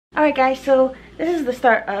Alright guys, so this is the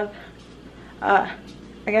start of, I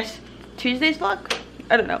guess, Tuesday's vlog?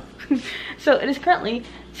 I don't know. So it is currently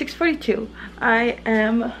 6:42. I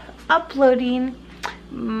am uploading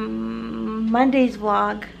Monday's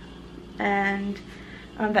vlog, and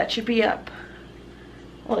that should be up,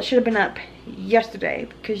 well, it should have been up yesterday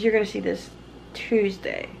because you're going to see this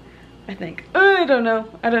Tuesday, I think. I don't know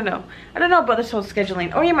about this whole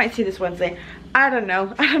scheduling. Or you might see this Wednesday. I don't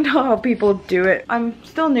know how people do it. I'm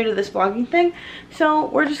still new to this vlogging thing, so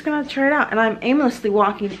we're just gonna try it out. And I'm aimlessly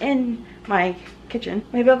walking in my kitchen.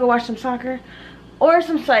 Maybe I'll go watch some soccer or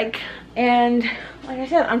some psych. And like I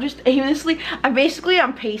said, I'm just aimlessly,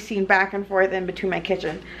 I'm pacing back and forth in between my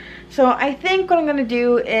kitchen. So I think what I'm gonna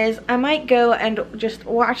do is I might go and just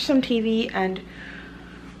watch some TV and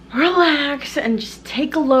relax and just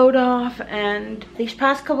take a load off. And these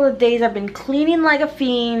past couple of days I've been cleaning like a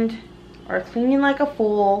fiend, or cleaning like a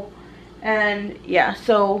fool, and yeah,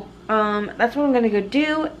 so that's what I'm gonna go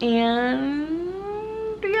do.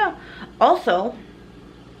 And yeah, also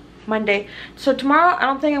Monday, so tomorrow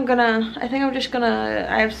I think I'm just gonna,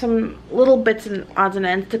 I have some little bits and odds and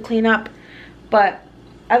ends to clean up, but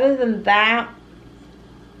other than that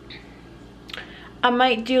I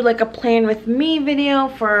might do like a plan with me video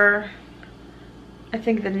for, I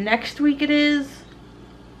think the next week it is.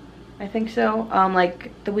 I think so,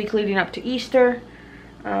 like the week leading up to Easter,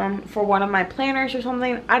 for one of my planners or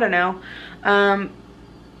something. I don't know.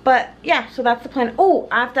 But yeah, so that's the plan. Oh,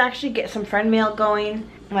 I have to actually get some friend mail going,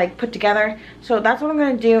 like put together. So that's what I'm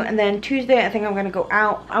gonna do. And then Tuesday, I think I'm gonna go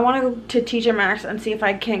out. I wanna go to TJ Maxx and see if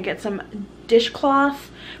I can get some dishcloths,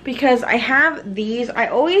 because I have these. I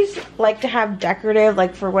always like to have decorative,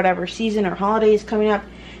 like for whatever season or holidays coming up,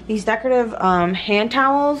 these decorative hand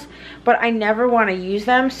towels, but I never want to use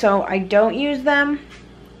them, so I don't use them.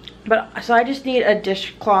 But so I just need a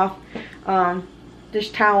dishcloth, dish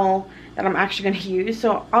towel that I'm actually going to use.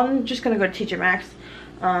 So I'm just going to go to TJ Maxx,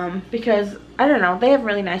 because I don't know, they have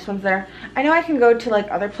really nice ones there. I know I can go to like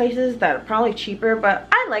other places that are probably cheaper, but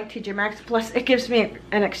I like TJ Maxx. Plus it gives me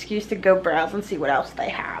an excuse to go browse and see what else they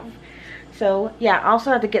have. So yeah, I also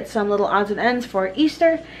have to get some little odds and ends for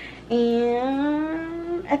Easter,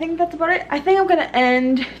 and I think that's about it. I think I'm gonna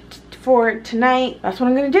end for tonight. That's what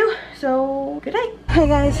I'm gonna do. So good night. Hey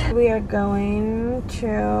guys, we are going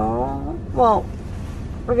to, well,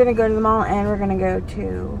 we're gonna go to the mall and we're gonna go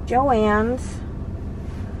to Joann's,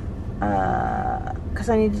 because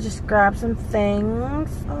I need to just grab some things.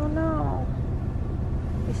 Oh no,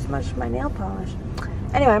 I smudged my nail polish.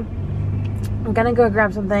 Anyway, I'm gonna go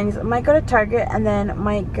grab some things. I might go to Target and then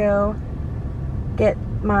might go get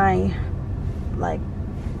my like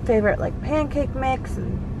favorite like pancake mix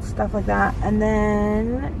and stuff like that, and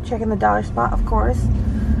then check in the dollar spot, of course,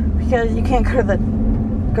 because you can't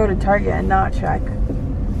go to Target and not check,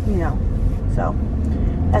 you know. So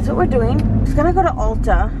that's what we're doing. Just gonna go to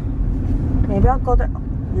Ulta. Maybe I'll go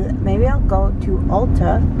to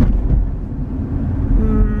Ulta.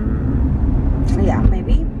 Yeah,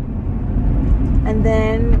 maybe. And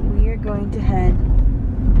then we are going to head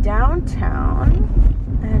downtown,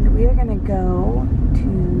 and we are gonna go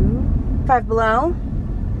to Five Below,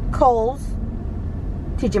 Kohl's,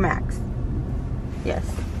 TJ Maxx. Yes.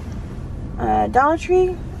 Dollar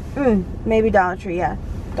Tree? Maybe Dollar Tree, yeah.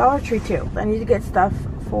 Dollar Tree too. I need to get stuff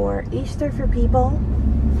for Easter for people.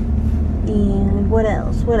 And what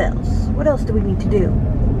else? What else do we need to do?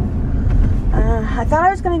 I thought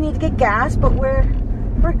I was gonna need to get gas, but we're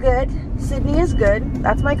good. Sydney is good.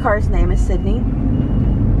 That's my car's name, is Sydney,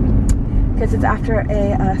 because it's after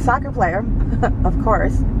a soccer player. Of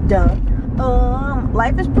course, duh.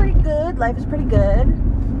 Life is pretty good.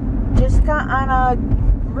 Just got on a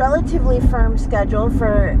relatively firm schedule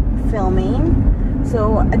for filming.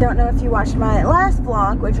 So I don't know if you watched my last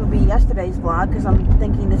vlog, which will be yesterday's vlog, because I'm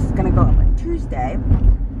thinking this is going to go up on Tuesday.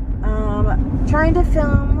 Trying to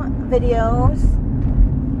film videos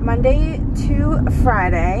Monday to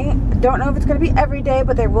Friday. Don't know if it's going to be every day,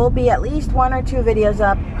 but there will be at least 1 or 2 videos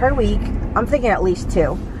up per week. I'm thinking at least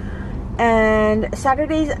 2. And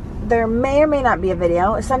Saturdays, there may or may not be a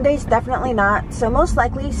video. Sundays, definitely not. So most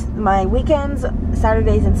likely, my weekends,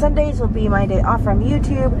 Saturdays and Sundays, will be my day off from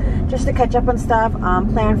YouTube, just to catch up on stuff,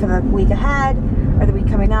 plan for the week ahead, or the week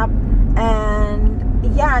coming up. And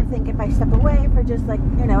yeah, I think if I step away for just like,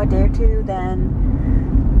 you know, a day or 2,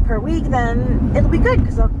 then per week, then it'll be good,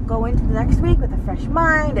 because I'll go into the next week with a fresh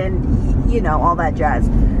mind and, you know, all that jazz.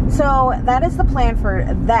 So that is the plan for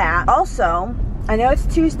that. Also, I know it's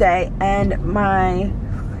Tuesday, and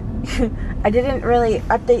I didn't really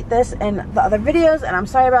update this in the other videos, and I'm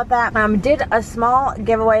sorry about that. Did a small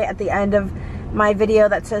giveaway at the end of my video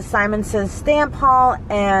that says Simon Says Stamp Haul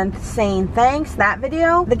and saying thanks, that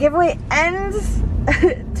video. The giveaway ends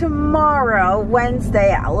tomorrow,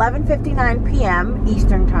 Wednesday at 11:59 p.m.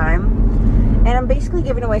 Eastern Time. And I'm basically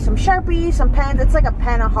giving away some Sharpies, some pens. It's like a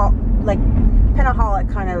penaholic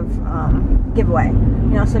kind of giveaway.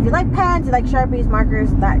 You know, so if you like pens, you like Sharpies,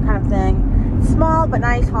 markers, that kind of thing. Small but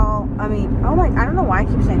nice haul. I mean, oh my, I don't know why I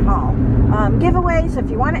keep saying haul. Giveaway, so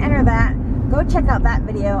if you want to enter that, go check out that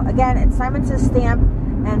video. Again, it's Simon Says Stamp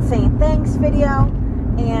and saying thanks video.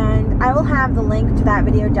 And I will have the link to that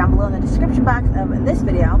video down below in the description box of this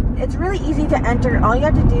video. It's really easy to enter. All you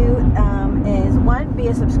have to do is 1, be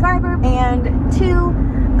a subscriber, and 2,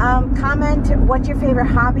 comment what your favorite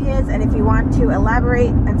hobby is, and if you want to elaborate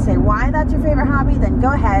and say why that's your favorite hobby, then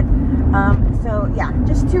go ahead. So yeah,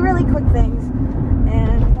 just 2 really quick things,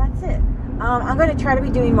 and that's it. I'm going to try to be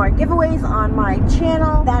doing more giveaways on my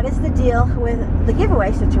channel. That is the deal with the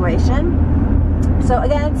giveaway situation. So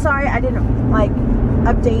again, sorry I didn't like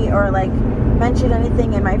update or like mention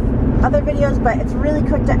anything in my other videos, but it's really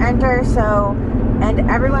quick to enter. So, and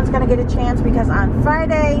everyone's going to get a chance, because on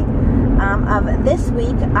Friday of this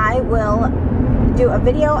week I will do a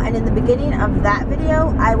video, and in the beginning of that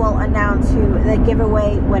video I will announce who the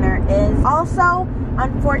giveaway winner is. Also,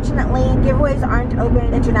 unfortunately, giveaways aren't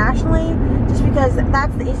open internationally, just because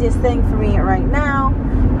that's the easiest thing for me right now,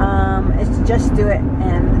 is to just do it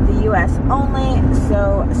in the US only.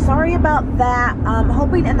 So sorry about that.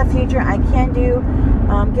 Hoping in the future I can do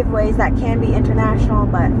giveaways that can be international,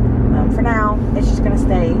 but for now it's just gonna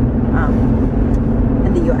stay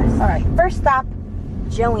in the US. Alright, first stop,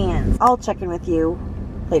 Joann's. I'll check in with you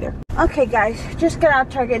later. Okay guys, just got out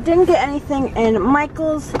of Target. Didn't get anything in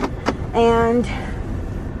Michael's, and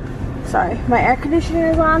sorry, my air conditioner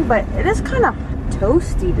is on, but it is kind of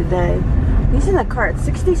toasty today. He's in the car. It's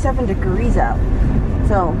 67 degrees out.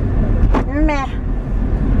 So, meh.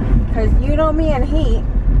 Because you know me and heat.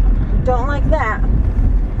 Don't like that.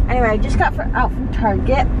 Anyway, I just got out from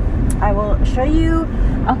Target. I will show you,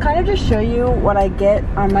 I'll kind of just show you what I get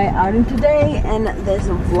on my outing today in this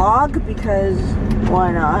vlog, because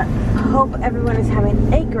why not? Hope everyone is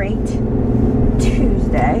having a great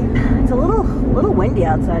Tuesday. It's a little windy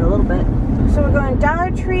outside, a little bit. So we're going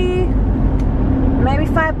Dollar Tree, maybe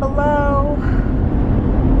Five Below,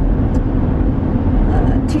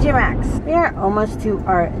 TJ Maxx. We are almost to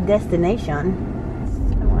our destination.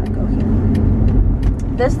 I want to go here.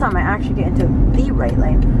 This time I actually get into the right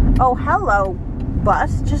lane. Oh, hello,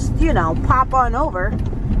 bus. Just, you know, pop on over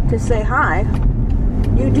to say hi.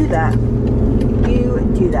 You do that. You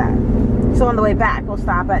do that. So on the way back, we'll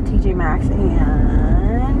stop at TJ Maxx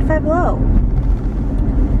and Five Below.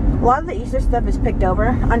 A lot of the Easter stuff is picked over,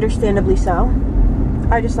 understandably so.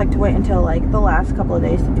 I just like to wait until like the last couple of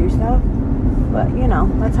days to do stuff. But you know,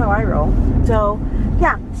 that's how I roll. So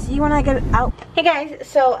yeah, see you when I get out. Hey guys,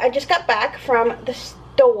 so I just got back from the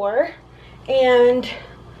store, and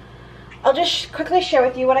I'll just quickly share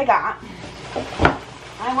with you what I got.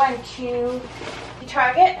 I went to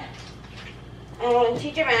Target and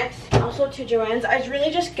TJ Maxx, also to Joann's. I was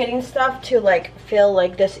really just getting stuff to like fill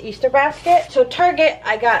like this Easter basket. So Target,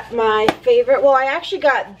 I got my favorite, well I actually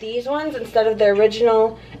got these ones instead of the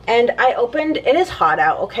original, and I opened, it is hot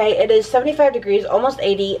out, okay? It is 75 degrees, almost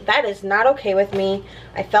 80. That is not okay with me.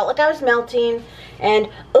 I felt like I was melting, and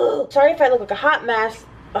sorry if I look like a hot mess.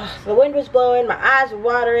 The wind was blowing, my eyes were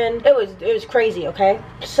watering. It was crazy, okay?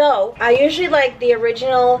 So I usually like the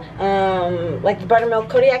original, like the buttermilk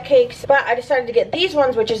Kodiak cakes, but I decided to get these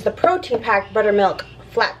ones, which is the protein packed buttermilk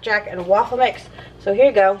flapjack and waffle mix. So here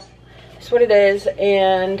you go. That's what it is,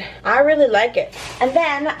 and I really like it. And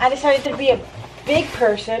then I decided to be a big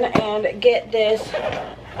person and get this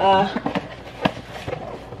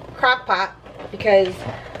crock pot, because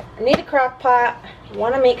I need a crock pot.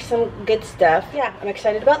 Want to make some good stuff. Yeah, I'm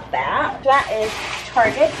excited about that. That is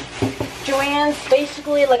Target. Joann's,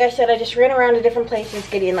 basically, like I said, I just ran around to different places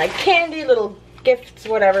getting like candy, little gifts,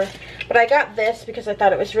 whatever. But I got this because I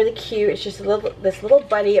thought it was really cute. It's just this little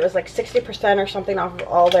buddy. It was like 60% or something off of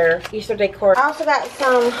all their Easter decor. I also got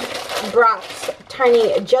some Brock's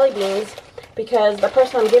tiny jelly beans, because the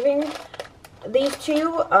person I'm giving these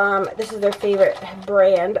to, this is their favorite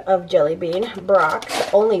brand of jelly bean,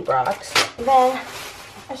 Brock's, only Brock's. And then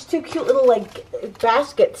there's 2 cute little like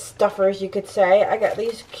basket stuffers, you could say. I got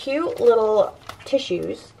these cute little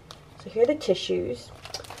tissues. So here are the tissues.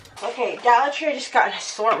 Okay, Dollar Tree, I just got an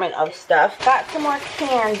assortment of stuff. Got some more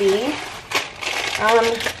candy.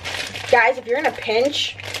 Guys, if you're in a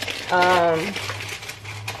pinch,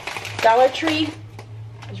 Dollar Tree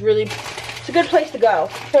is really, it's a good place to go.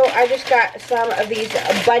 So I just got some of these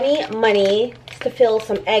bunny money to fill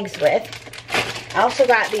some eggs with. I also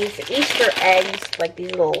got these Easter eggs, like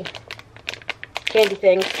these little candy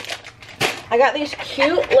things. I got these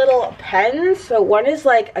cute little pens. So one is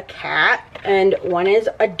like a cat and one is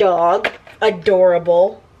a dog.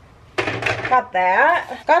 Adorable. Got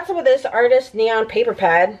that. Got some of this artist neon paper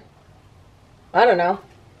pad. I don't know.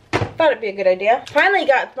 Thought it'd be a good idea. Finally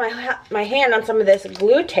got my hand on some of this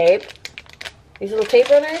glue tape. These little tape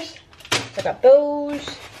runners. So I got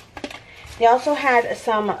those. They also had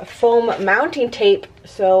some foam mounting tape,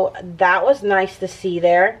 so that was nice to see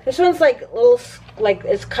there. This one's like little, like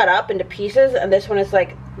it's cut up into pieces, and this one is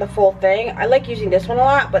like the full thing. I like using this one a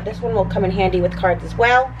lot, but this one will come in handy with cards as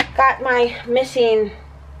well. Got my missing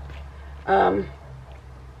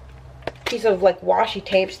piece of like washi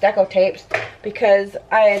tapes, deco tapes, because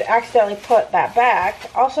I had accidentally put that back.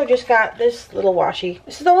 Also just got this little washi.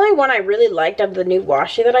 This is the only one I really liked of the new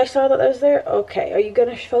washi that I saw that was there. Okay, are you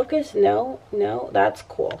gonna focus? No, that's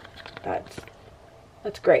cool.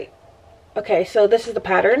 That's great. Okay, so this is the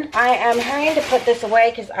pattern. I am hurrying to put this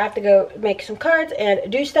away because I have to go make some cards and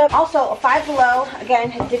do stuff. Also, Five Below,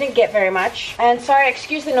 again, didn't get very much. And sorry,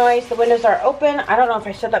 excuse the noise, the windows are open. I don't know if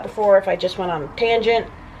I said that before, if I just went on a tangent.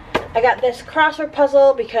 I got this crossword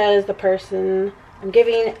puzzle because the person I'm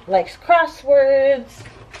giving likes crosswords.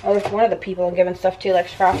 Or one of the people I'm giving stuff to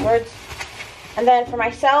likes crosswords. And then for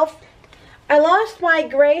myself, I lost my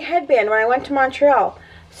gray headband when I went to Montreal.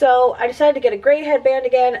 So I decided to get a gray headband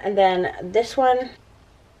again, and then this one.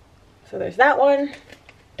 So there's that one.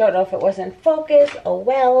 Don't know if it was in focus. Oh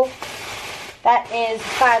well. That is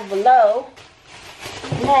Five Below.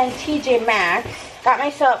 And then TJ Maxx. Got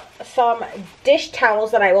myself some dish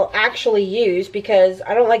towels that I will actually use because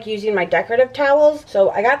I don't like using my decorative towels.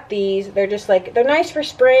 So I got these. They're just like, they're nice for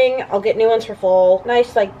spring. I'll get new ones for fall.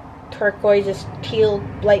 Nice like turquoise, teal,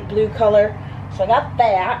 light blue color. So I got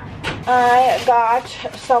that. I got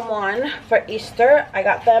someone for Easter. I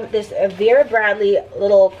got them this Vera Bradley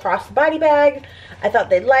little crossbody bag. I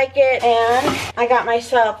thought they'd like it. And I got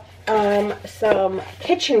myself some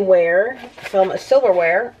kitchenware, some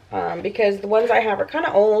silverware, because the ones I have are kind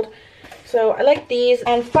of old. So I like these.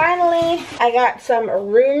 And finally, I got some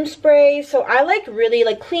room sprays. So I like really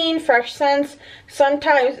like clean, fresh scents.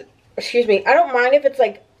 Sometimes, excuse me, I don't mind if it's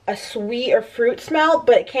like a sweet or fruit smell,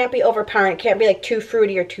 but it can't be overpowering. It can't be like too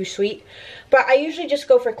fruity or too sweet. But I usually just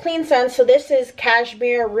go for clean scents. So this is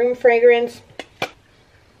cashmere room fragrance.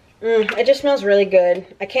 It just smells really good.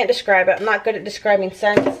 I can't describe it. I'm not good at describing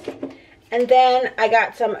scents. And then I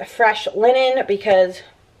got some fresh linen because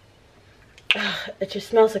it just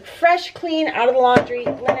smells like fresh, clean, out of the laundry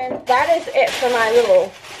linen. That is it for my little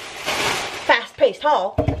fast-paced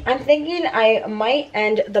haul. I'm thinking I might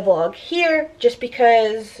end the vlog here just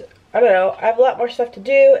because, I don't know, I have a lot more stuff to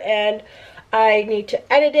do and I need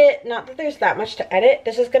to edit it. Not that there's that much to edit.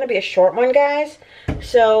 This is going to be a short one, guys.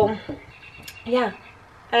 So, yeah.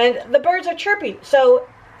 And the birds are chirping, so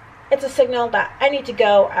it's a signal that I need to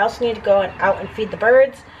go. I also need to go out and feed the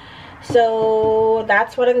birds. So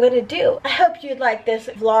that's what I'm going to do. I hope you like this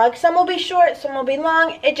vlog. Some will be short, some will be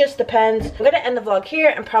long. It just depends. I'm going to end the vlog here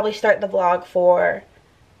and probably start the vlog for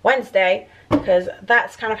Wednesday because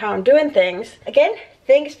that's kind of how I'm doing things. Again,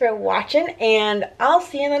 thanks for watching and I'll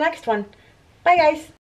see you in the next one. Bye, guys.